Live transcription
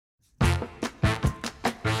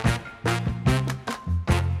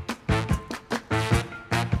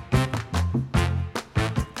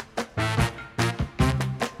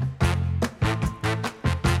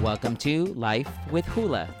Welcome to Life with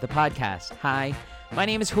Hula, the podcast. Hi, my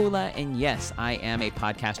name is Hula, and yes, I am a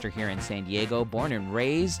podcaster here in San Diego, born and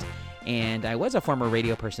raised, and I was a former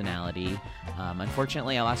radio personality.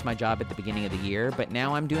 Unfortunately, I lost my job at the beginning of the year, but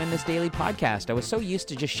now I'm doing this daily podcast. I was so used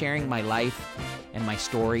to just sharing my life and my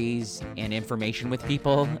stories and information with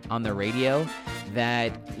people on the radio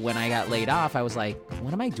that when I got laid off, I was like,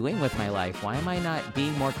 what am I doing with my life? Why am I not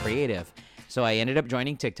being more creative? So I ended up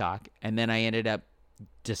joining TikTok, and then I ended up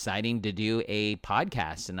deciding to do a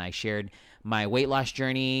podcast, and I shared my weight loss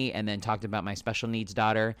journey and then talked about my special needs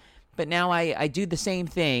daughter. But now I do the same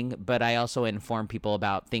thing, but I also inform people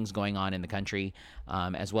about things going on in the country,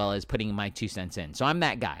 as well as putting my 2 cents in. So I'm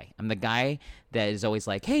that guy. I'm the guy that is always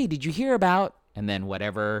like, hey, did you hear about? And then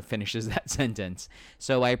whatever finishes that sentence.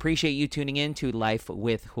 So I appreciate you tuning in to Life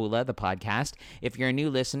with Hula, the podcast. If you're a new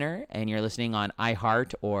listener and you're listening on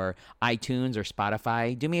iHeart or iTunes or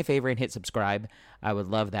Spotify, do me a favor and hit subscribe. I would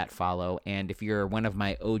love that follow. And if you're one of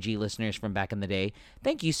my OG listeners from back in the day,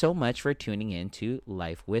 thank you so much for tuning in to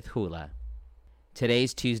Life with Hula.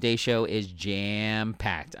 Today's Tuesday show is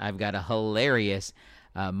jam-packed. I've got a hilarious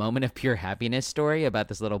moment of pure happiness story about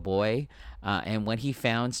this little boy and what he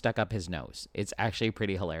found stuck up his nose. It's actually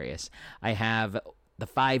pretty hilarious. I have the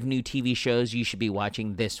 5 new TV shows you should be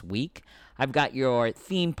watching this week. I've got your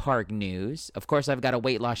theme park news. Of course, I've got a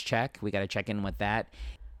weight loss check. We got to check in with that.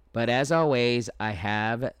 But as always, I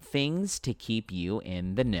have things to keep you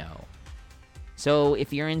in the know. So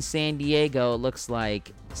if you're in San Diego, it looks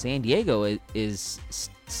like San Diego is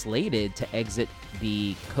slated to exit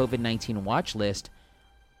the COVID-19 watch list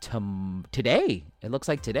today. It looks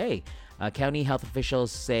like today. County health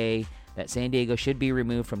officials say that San Diego should be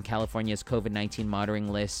removed from California's COVID-19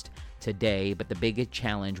 monitoring list today, but the biggest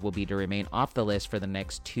challenge will be to remain off the list for the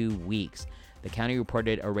next 2 weeks. The county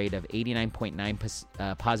reported a rate of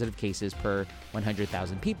 89.9 positive cases per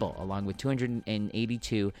 100,000 people, along with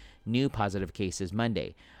 282 new positive cases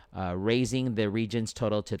Monday, raising the region's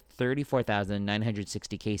total to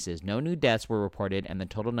 34,960 cases. No new deaths were reported, and the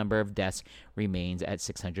total number of deaths remains at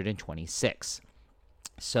 626.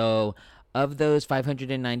 So, of those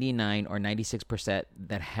 599, or 96%,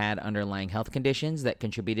 that had underlying health conditions that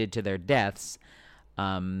contributed to their deaths,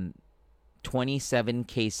 27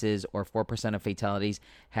 cases, or 4% of fatalities,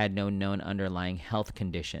 had no known underlying health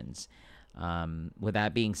conditions. With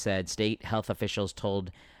that being said, state health officials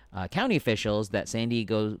told county officials that San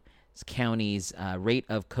Diego County's rate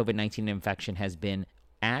of COVID-19 infection has been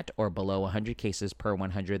at or below 100 cases per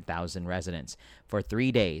 100,000 residents for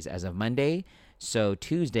 3 days as of Monday. So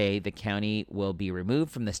Tuesday, the county will be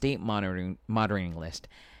removed from the state monitoring list.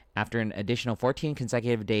 After an additional 14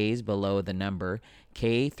 consecutive days below the number,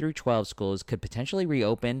 K through 12 schools could potentially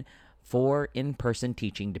reopen for in-person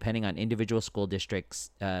teaching depending on individual school districts'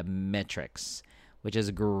 metrics, which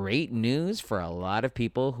is great news for a lot of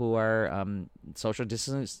people who are social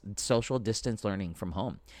distance learning from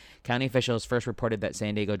home. County officials first reported that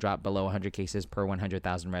San Diego dropped below 100 cases per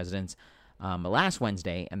 100,000 residents last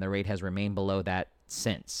Wednesday, and the rate has remained below that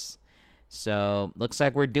since. So looks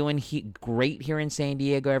like we're doing great here in San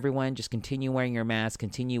Diego, everyone. Just continue wearing your mask,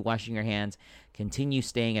 continue washing your hands, continue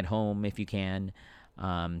staying at home if you can.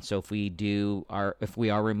 So if we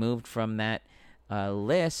are removed from that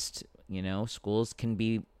list, schools can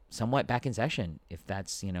be somewhat back in session if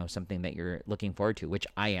that's, something that you're looking forward to, which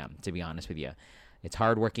I am, to be honest with you. It's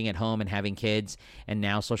hard working at home and having kids and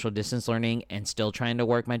now social distance learning and still trying to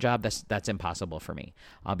work my job. That's impossible for me.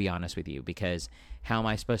 I'll be honest with you, because how am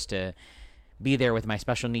I supposed to be there with my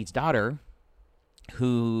special needs daughter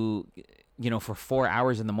who, for 4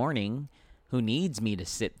 hours in the morning, who needs me to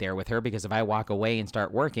sit there with her, because if I walk away and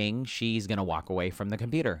start working, she's going to walk away from the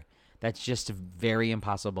computer. That's just very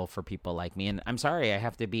impossible for people like me. And I'm sorry, I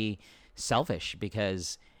have to be selfish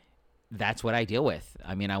because that's what I deal with.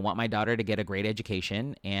 I mean, I want my daughter to get a great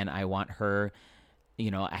education, and I want her,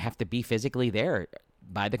 I have to be physically there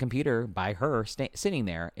by the computer, by her sitting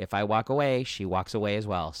there. If I walk away, she walks away as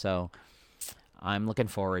well. So I'm looking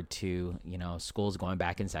forward to, schools going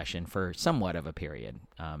back in session for somewhat of a period.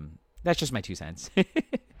 That's just my 2 cents.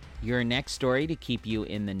 Your next story to keep you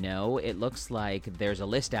in the know, it looks like there's a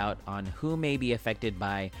list out on who may be affected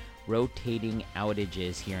by rotating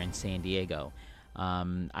outages here in San Diego.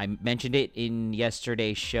 I mentioned it in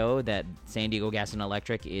yesterday's show that San Diego Gas and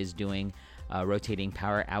Electric is doing rotating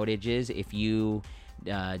power outages. If you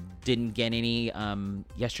didn't get any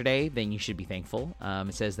yesterday, then you should be thankful.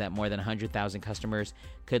 It says that more than 100,000 customers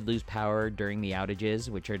could lose power during the outages,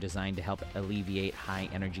 which are designed to help alleviate high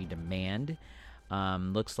energy demand.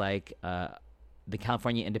 Looks like the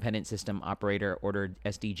California Independent System Operator ordered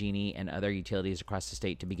SDG&E and other utilities across the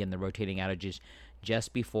state to begin the rotating outages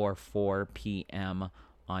just before 4 p.m.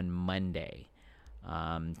 on Monday.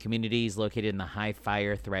 Communities located in the high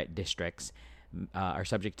fire threat districts are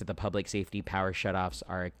subject to the public safety power shutoffs,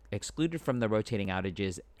 are excluded from the rotating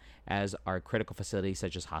outages, as are critical facilities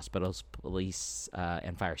such as hospitals, police,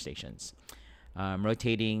 and fire stations.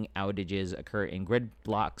 Rotating outages occur in grid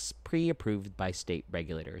blocks pre-approved by state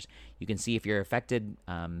regulators. You can see if you're affected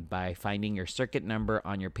by finding your circuit number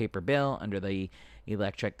on your paper bill under the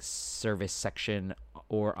electric service section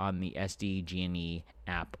or on the SDG&E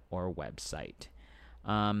app or website.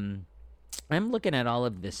 I'm looking at all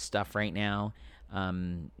of this stuff right now.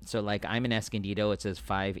 So like I'm in Escondido, it says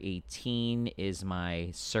 518 is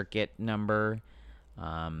my circuit number.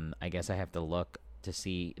 I guess I have to look to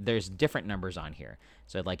see. There's different numbers on here.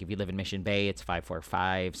 So like if you live in Mission Bay, it's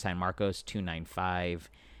 545, San Marcos 295.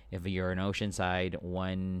 If you're in Oceanside,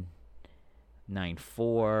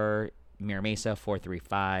 194, Mira Mesa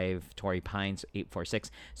 435, Torrey Pines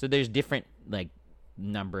 846. So there's different like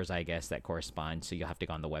numbers, I guess, that correspond. So you'll have to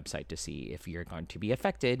go on the website to see if you're going to be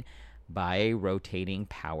affected by a rotating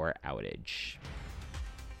power outage.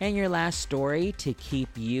 And your last story to keep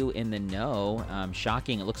you in the know.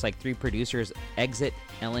 Shocking. It looks like 3 producers exit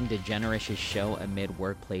Ellen DeGeneres' show amid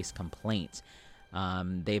workplace complaints.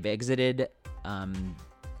 They've exited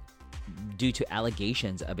due to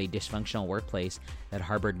allegations of a dysfunctional workplace that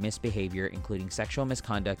harbored misbehavior, including sexual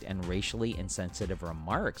misconduct and racially insensitive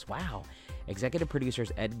remarks. Wow. Executive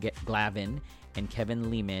producers Ed Glavin and Kevin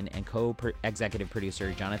Lehman and co-executive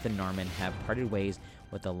producer Jonathan Norman have parted ways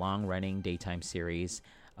with the long-running daytime series,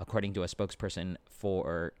 according to a spokesperson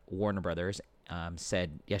for Warner Brothers,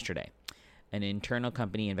 said yesterday. An internal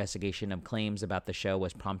company investigation of claims about the show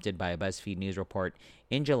was prompted by a BuzzFeed News report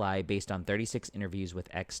in July based on 36 interviews with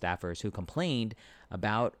ex-staffers who complained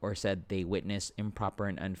about or said they witnessed improper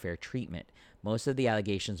and unfair treatment. Most of the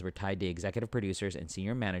allegations were tied to executive producers and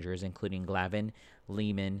senior managers, including Glavin,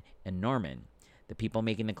 Lehman, and Norman. The people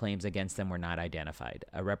making the claims against them were not identified.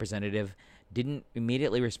 A representative didn't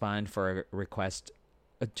immediately respond for a request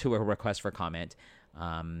for comment.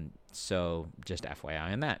 So just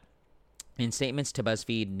FYI on that. In statements to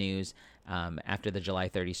BuzzFeed News after the July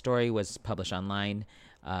 30 story was published online,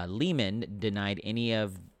 Lehman denied any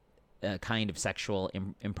of kind of sexual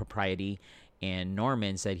impropriety, and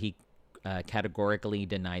Norman said he categorically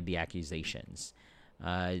denied the accusations.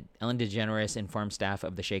 Ellen DeGeneres informed staff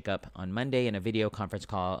of the shakeup on Monday in a video conference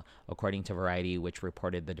call, according to Variety, which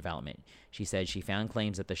reported the development. She said she found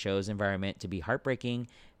claims at the show's environment to be heartbreaking,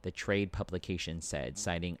 the trade publication said,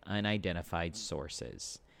 citing unidentified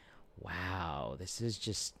sources. Wow, this is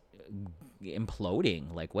just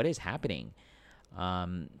imploding. Like, what is happening?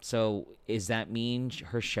 So does that mean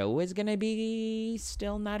her show is going to be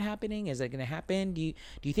still not happening? Is it going to happen? Do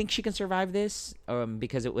you think she can survive this?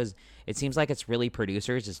 Because it seems like it's really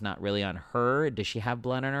producers. It's not really on her. Does she have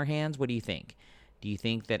blood on her hands? What do you think? Do you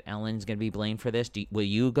think that Ellen's going to be blamed for this? Will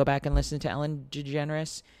you go back and listen to Ellen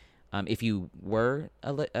DeGeneres? If you were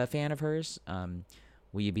a fan of hers,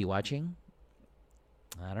 will you be watching?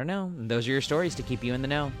 I don't know. Those are your stories to keep you in the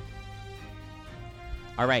know.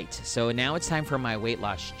 All right, so now it's time for my weight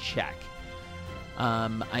loss check.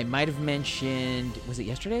 I might have mentioned, was it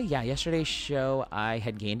yesterday? Yeah, yesterday's show, I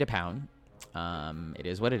had gained a pound. It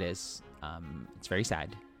is what it is. It's very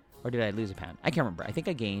sad. Or did I lose a pound? I can't remember. I think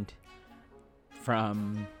I gained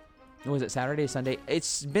from, was it Saturday, Sunday?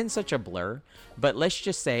 It's been such a blur. But let's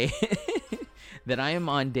just say that I am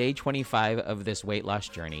on day 25 of this weight loss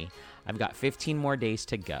journey. I've got 15 more days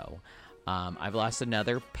to go. I've lost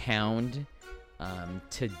another pound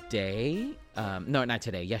today. No, not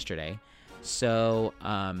today, yesterday. So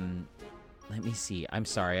let me see. I'm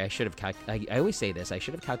sorry. I should have I always say this. I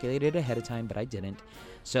should have calculated ahead of time, but I didn't.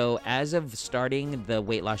 So as of starting the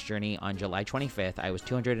weight loss journey on July 25th, I was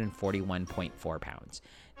 241.4 pounds.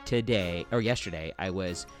 Yesterday, I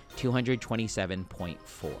was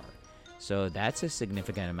 227.4. So that's a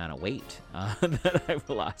significant amount of weight that I've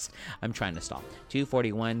lost. I'm trying to stop.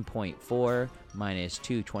 241.4 minus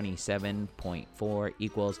 227.4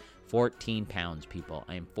 equals 14 pounds, people.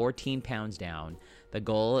 I am 14 pounds down. The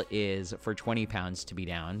goal is for 20 pounds to be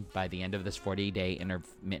down by the end of this 40-day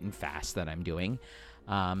intermittent fast that I'm doing.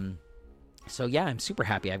 So yeah, I'm super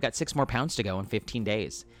happy. I've got 6 more pounds to go in 15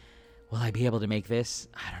 days. Will I be able to make this?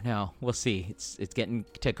 I don't know. We'll see. It's getting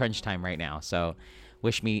to crunch time right now. So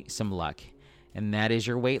wish me some luck. And that is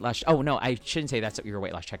your weight loss. Oh, no, I shouldn't say that's your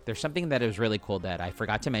weight loss check. There's something that is really cool that I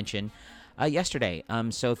forgot to mention yesterday.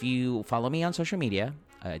 So if you follow me on social media,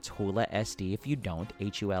 it's Hula SD. If you don't,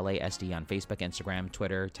 HULASD on Facebook, Instagram,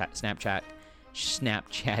 Twitter, Snapchat,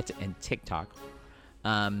 and TikTok.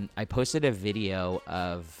 I posted a video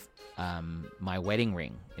of my wedding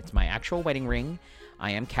ring. It's my actual wedding ring.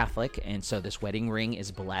 I am Catholic, and so this wedding ring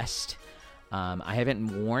is blessed. I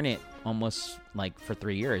haven't worn it almost like for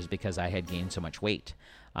 3 years because I had gained so much weight.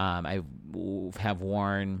 I have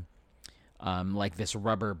worn like this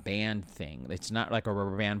rubber band thing. It's not like a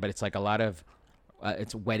rubber band, but it's like a lot of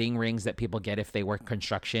it's wedding rings that people get if they work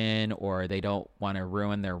construction or they don't want to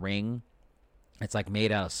ruin their ring. It's like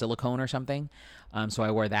made out of silicone or something. So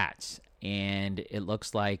I wore that. And it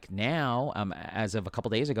looks like now, as of a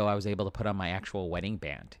couple days ago, I was able to put on my actual wedding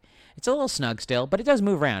band. It's a little snug still, but it does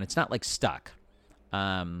move around. It's not like stuck.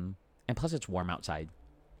 And plus it's warm outside.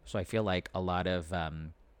 So I feel like a lot of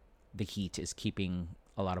the heat is keeping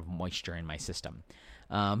a lot of moisture in my system.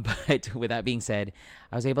 But with that being said,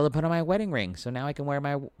 I was able to put on my wedding ring. So now I can wear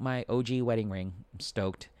my OG wedding ring. I'm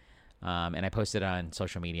stoked. And I posted it on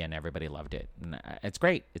social media, and everybody loved it. And it's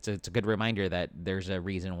great. It's a good reminder that there's a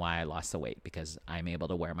reason why I lost the weight, because I'm able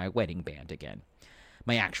to wear my wedding band again.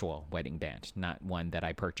 My actual wedding band, not one that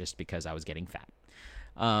I purchased because I was getting fat.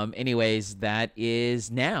 Anyways, that is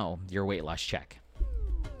now your weight loss check.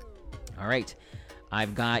 All right.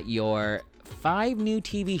 I've got your 5 new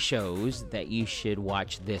TV shows that you should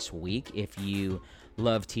watch this week if you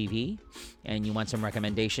love TV and you want some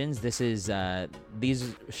recommendations.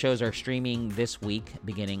 These shows are streaming this week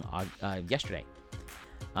beginning yesterday.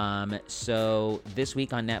 So this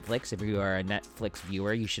week on Netflix, if you are a Netflix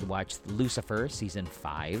viewer, you should watch Lucifer season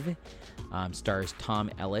 5. Stars Tom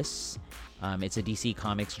Ellis. It's a DC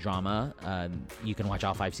Comics drama. You can watch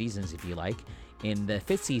all 5 seasons if you like. In the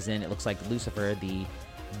 5th season, it looks like Lucifer, the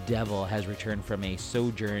devil, has returned from a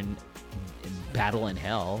sojourn battle in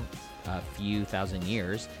hell a few thousand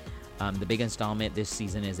years. The big installment this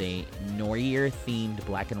season is a Noir-themed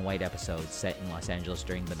black and white episode set in Los Angeles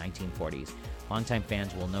during the 1940s. Longtime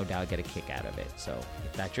fans will no doubt get a kick out of it. So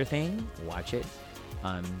if that's your thing, watch it.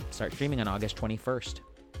 Start streaming on August 21st.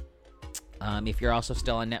 If you're also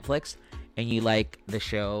still on Netflix and you like the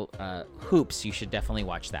show Hoops, you should definitely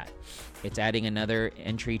watch that. It's adding another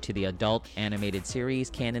entry to the adult animated series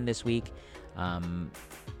canon this week.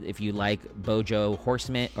 If you like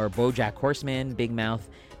BoJack Horseman, Big Mouth,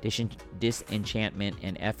 Disenchantment,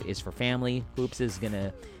 and F is for Family, Hoops is going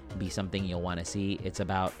to be something you'll want to see. It's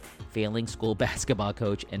about failing school basketball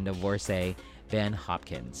coach and divorcee Ben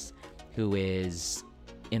Hopkins, who is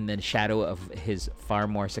in the shadow of his far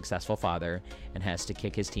more successful father and has to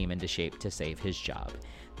kick his team into shape to save his job.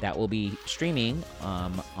 That will be streaming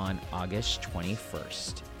on August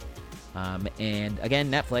 21st. And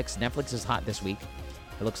again, Netflix is hot this week.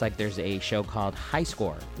 It looks like there's a show called High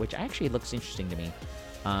Score, which actually looks interesting to me.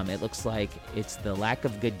 It looks like it's the lack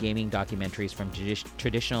of good gaming documentaries from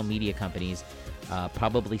traditional media companies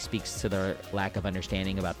probably speaks to their lack of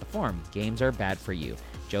understanding about the form. Games are bad for you.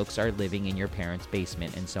 Jokes are living in your parents'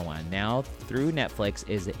 basement, and so on. Now, through Netflix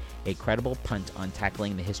is a credible punt on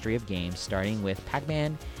tackling the history of games, starting with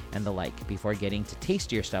Pac-Man and the like, before getting to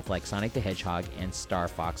tastier stuff like Sonic the Hedgehog and Star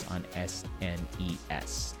Fox on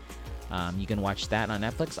SNES. You can watch that on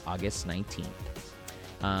Netflix August 19th.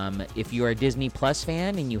 If you're a Disney Plus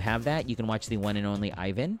fan and you have that, you can watch the one and only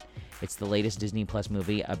Ivan. It's the latest Disney Plus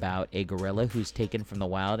movie about a gorilla who's taken from the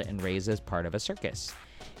wild and raised as part of a circus.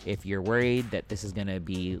 If you're worried that this is going to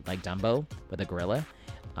be like Dumbo with a gorilla,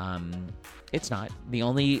 it's not. The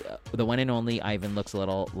one and only Ivan looks a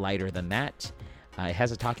little lighter than that. It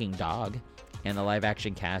has a talking dog, and the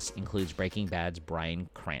live-action cast includes Breaking Bad's Bryan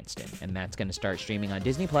Cranston, and that's going to start streaming on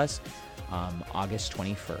Disney Plus August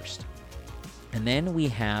 21st. And then we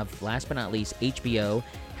have, last but not least, HBO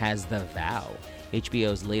has The Vow.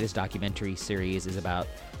 HBO's latest documentary series is about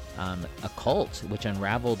a cult which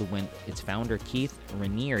unraveled when its founder, Keith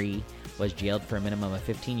Raniere, was jailed for a minimum of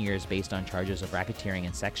 15 years based on charges of racketeering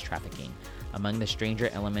and sex trafficking. Among the stranger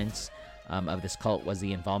elements of this cult was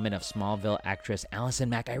the involvement of Smallville actress Allison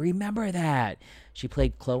Mack. I remember that. She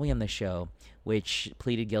played Chloe on the show, which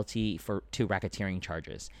pleaded guilty to racketeering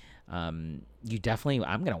charges. I'm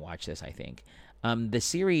going to watch this, I think. The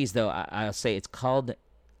series, though, I'll say it's called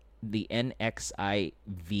the NXIVM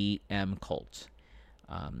Cult.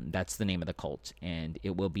 That's the name of the cult, and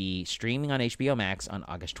it will be streaming on HBO Max on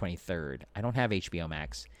August 23rd. I don't have HBO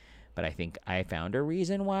Max, but I think I found a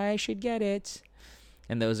reason why I should get it.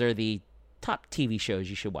 And those are the top TV shows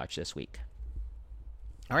you should watch this week.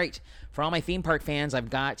 All right, for all my theme park fans, I've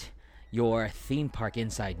got your theme park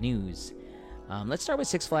inside news. Let's start with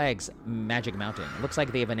Six Flags Magic Mountain. It looks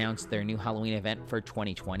like they've announced their new Halloween event for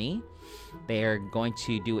 2020. They are going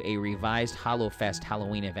to do a revised HalloFest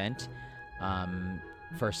Halloween event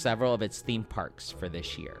for several of its theme parks for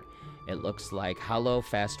this year. It looks like Hallow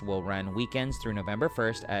Fest will run weekends through November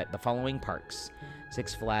 1st at the following parks: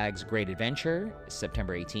 Six Flags Great Adventure,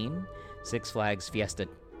 September 18; Six Flags Fiesta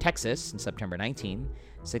Texas, September 19;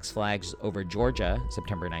 Six Flags Over Georgia,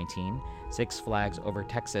 September 19; Six Flags Over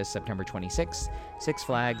Texas, September 26; Six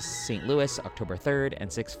Flags St. Louis, October 3rd;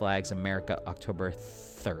 and Six Flags America, October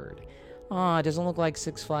 3rd. It doesn't look like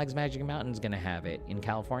Six Flags Magic Mountain's going to have it in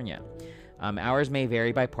California. Hours may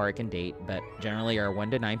vary by park and date, but generally are 1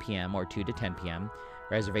 to 9 p.m. or 2 to 10 p.m.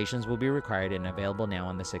 Reservations will be required and available now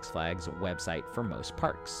on the Six Flags website for most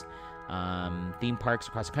parks. Theme parks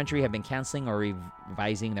across the country have been canceling or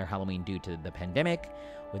revising their Halloween due to the pandemic.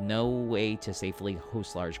 With no way to safely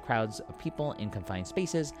host large crowds of people in confined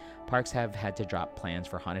spaces, parks have had to drop plans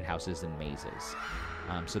for haunted houses and mazes.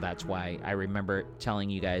 So that's why I remember telling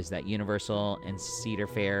you guys that Universal and Cedar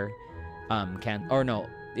Fair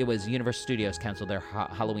it was Universal Studios canceled their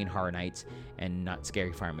Halloween Horror Nights, and Not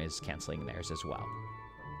Scary Farm is canceling theirs as well.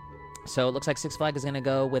 So it looks like Six Flags is going to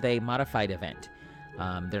go with a modified event.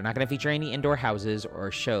 They're not going to feature any indoor houses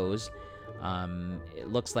or shows. It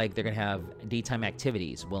looks like they're going to have daytime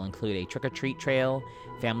activities. Will include a trick-or-treat trail,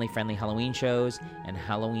 family-friendly Halloween shows, and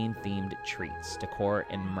Halloween-themed treats, decor,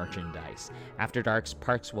 and merchandise. After darks,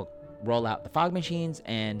 parks will roll out the fog machines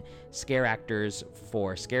and scare actors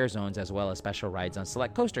for scare zones, as well as special rides on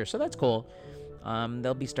select coasters. So that's cool.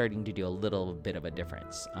 They'll be starting to do a little bit of a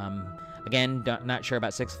difference. Again, not sure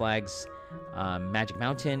about Six Flags Magic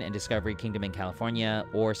Mountain and Discovery Kingdom in California,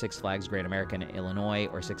 or Six Flags Great America in Illinois,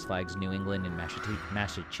 or Six Flags New England in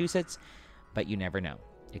Massachusetts, but you never know.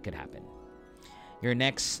 It could happen. Your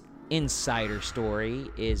next insider story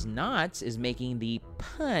is Knott's is making the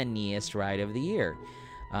punniest ride of the year.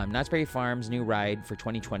 Knott's Berry Farm's new ride for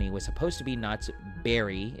 2020 was supposed to be Knott's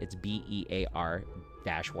Berry, it's BEAR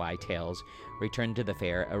 -Y Tales, returned to the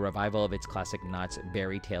fair, a revival of its classic Knott's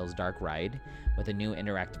Berry Tales dark ride with a new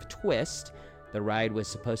interactive twist. The ride was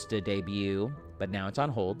supposed to debut, but now it's on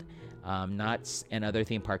hold. Knott's and other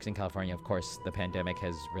theme parks in California, of course, the pandemic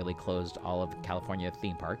has really closed all of California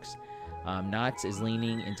theme parks. Knott's is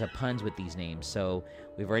leaning into puns with these names, so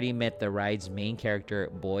we've already met the ride's main character,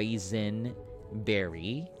 Boysen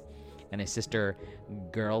Berry, and his sister,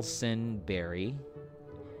 Girlson Berry.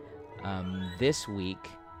 This week,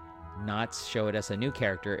 Knott's showed us a new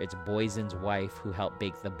character. It's Boysen's wife, who helped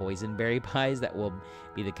bake the boysenberry pies that will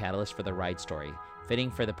be the catalyst for the ride story. Fitting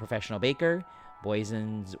for the professional baker,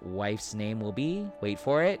 Boysen's wife's name will be, wait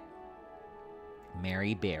for it,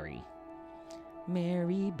 Mary Berry.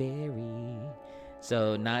 Mary Berry.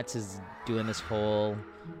 So Knott's is doing this whole,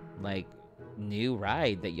 new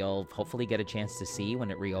ride that you'll hopefully get a chance to see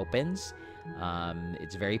when it reopens.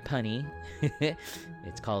 It's very punny.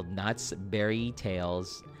 It's called Knott's Berry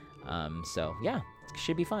Tales. So yeah, it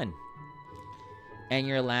should be fun. And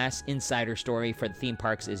your last insider story for the theme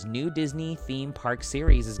parks is new Disney theme park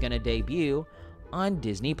series is going to debut on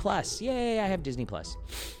Disney Plus. Yay, I have Disney Plus.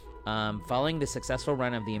 Following the successful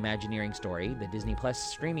run of the Imagineering story, the Disney Plus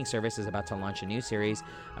streaming service is about to launch a new series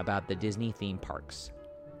about the Disney theme parks.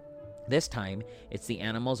 This time, it's the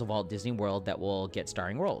animals of Walt Disney World that will get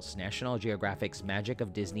starring roles. National Geographic's Magic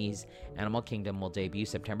of Disney's Animal Kingdom will debut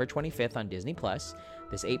September 25th on Disney+.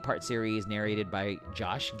 This 8-part series, narrated by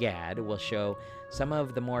Josh Gad, will show some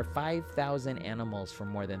of the more 5,000 animals from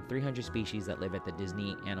more than 300 species that live at the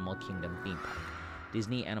Disney Animal Kingdom theme park,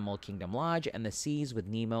 Disney Animal Kingdom Lodge, and the Seas with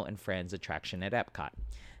Nemo and Friends attraction at Epcot.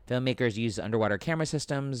 Filmmakers used underwater camera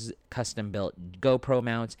systems, custom-built GoPro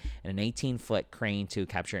mounts, and an 18-foot crane to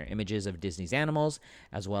capture images of Disney's animals,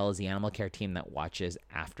 as well as the animal care team that watches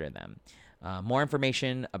after them. More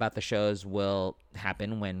information about the shows will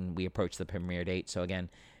happen when we approach the premiere date. So again,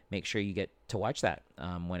 make sure you get to watch that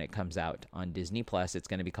when it comes out on Disney+. It's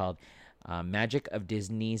going to be called Magic of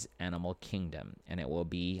Disney's Animal Kingdom, and it will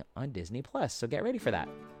be on Disney+. So get ready for that.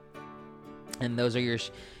 And those are your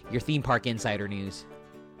theme park insider news.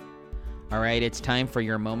 All right, it's time for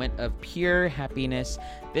your moment of pure happiness.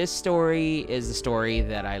 This story is a story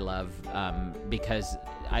that I love because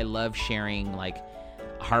I love sharing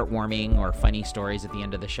heartwarming or funny stories at the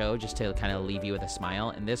end of the show just to kind of leave you with a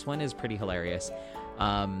smile. And this one is pretty hilarious.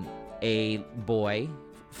 A boy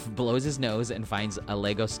blows his nose and finds a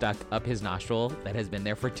Lego stuck up his nostril that has been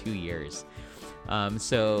there for 2 years.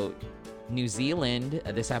 So New Zealand,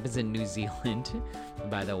 this happens in New Zealand,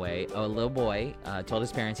 by the way. A little boy told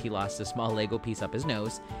his parents he lost a small Lego piece up his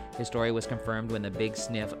nose. His story was confirmed when the big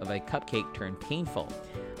sniff of a cupcake turned painful.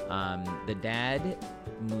 The dad,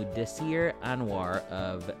 Mudassir Anwar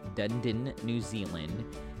of Dunedin, New Zealand,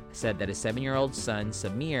 said that his 7-year-old son,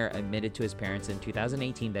 Samir, admitted to his parents in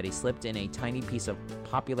 2018 that he slipped in a tiny piece of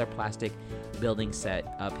popular plastic building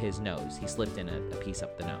set up his nose. He slipped in a piece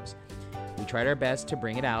up the nose. We tried our best to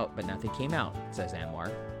bring it out, but nothing came out, says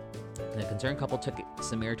Anwar. The concerned couple took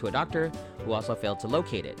Samir to a doctor who also failed to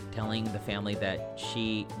locate it, telling the family that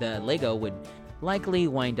the Lego would likely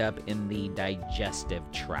wind up in the digestive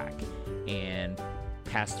tract and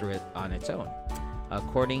pass through it on its own.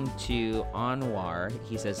 According to Anwar,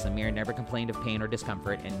 he says Samir never complained of pain or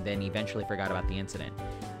discomfort and then eventually forgot about the incident.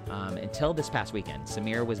 Until this past weekend,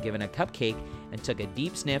 Samir was given a cupcake and took a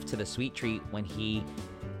deep sniff to the sweet treat when he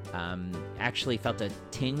actually felt a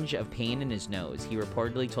tinge of pain in his nose. He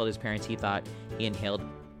reportedly told his parents he thought he inhaled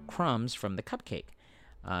crumbs from the cupcake.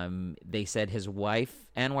 Anwar said his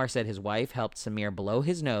wife helped Samir blow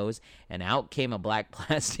his nose, and out came a black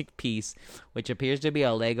plastic piece, which appears to be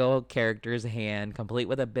a Lego character's hand, complete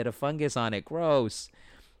with a bit of fungus on it. Gross.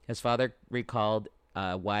 His father recalled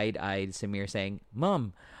wide-eyed Samir saying,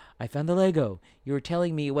 "Mom, I found the Lego. You were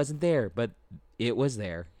telling me it wasn't there, but it was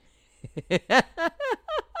there."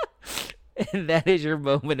 And that is your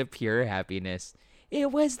moment of pure happiness.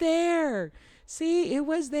 It was there. See, it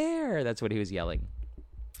was there. That's what he was yelling.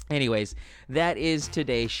 Anyways, that is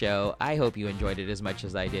today's show. I hope you enjoyed it as much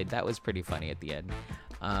as I did. That was pretty funny at the end.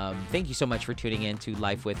 Thank you so much for tuning in to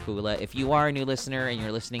Life with Hula. If you are a new listener and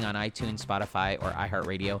you're listening on iTunes, Spotify, or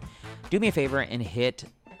iHeartRadio, do me a favor and hit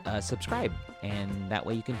subscribe, and that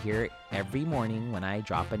way you can hear it every morning when I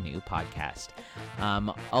drop a new podcast.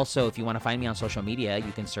 Also, if you want to find me on social media,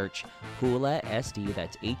 you can search Hula SD.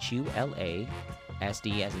 That's HULA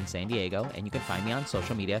SD as in San Diego, and you can find me on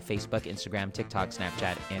social media: Facebook, Instagram, TikTok,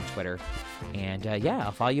 Snapchat, and Twitter. And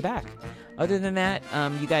I'll follow you back. Other than that,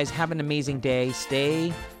 you guys have an amazing day.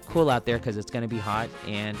 Stay cool out there because it's going to be hot,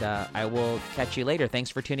 and I will catch you later. Thanks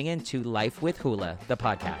for tuning in to Life with Hula, the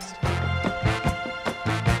podcast.